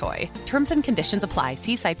cat toy. Terms and conditions apply.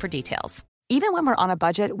 See site for details. Even when we're on a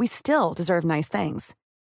budget, we still deserve nice things.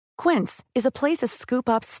 Quince is a place to scoop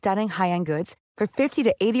up stunning high-end goods for 50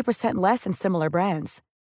 to 80% less than similar brands.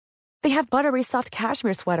 They have buttery soft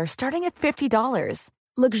cashmere sweaters starting at $50,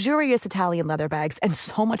 luxurious Italian leather bags, and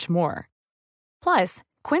so much more. Plus,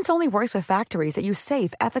 Quince only works with factories that use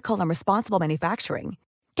safe, ethical, and responsible manufacturing.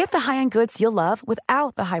 Get the high-end goods you'll love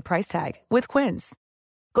without the high price tag with Quince.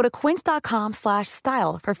 Go to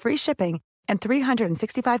quince.com/style for free shipping and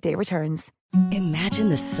 365-day returns. Imagine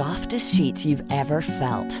the softest sheets you've ever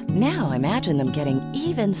felt. Now imagine them getting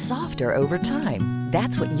even softer over time.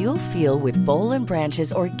 That's what you'll feel with Boll &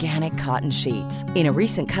 Branch's organic cotton sheets. In a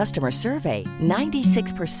recent customer survey,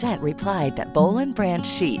 96% replied that Boll & Branch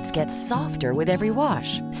sheets get softer with every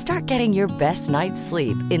wash. Start getting your best night's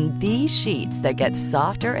sleep in these sheets that get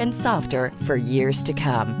softer and softer for years to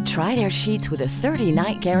come. Try their sheets with a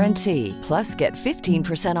 30-night guarantee. Plus, get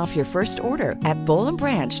 15% off your first order at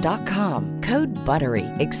bollandbranch.com. Code BUTTERY.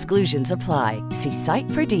 Exclusions apply. See site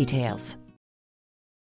for details.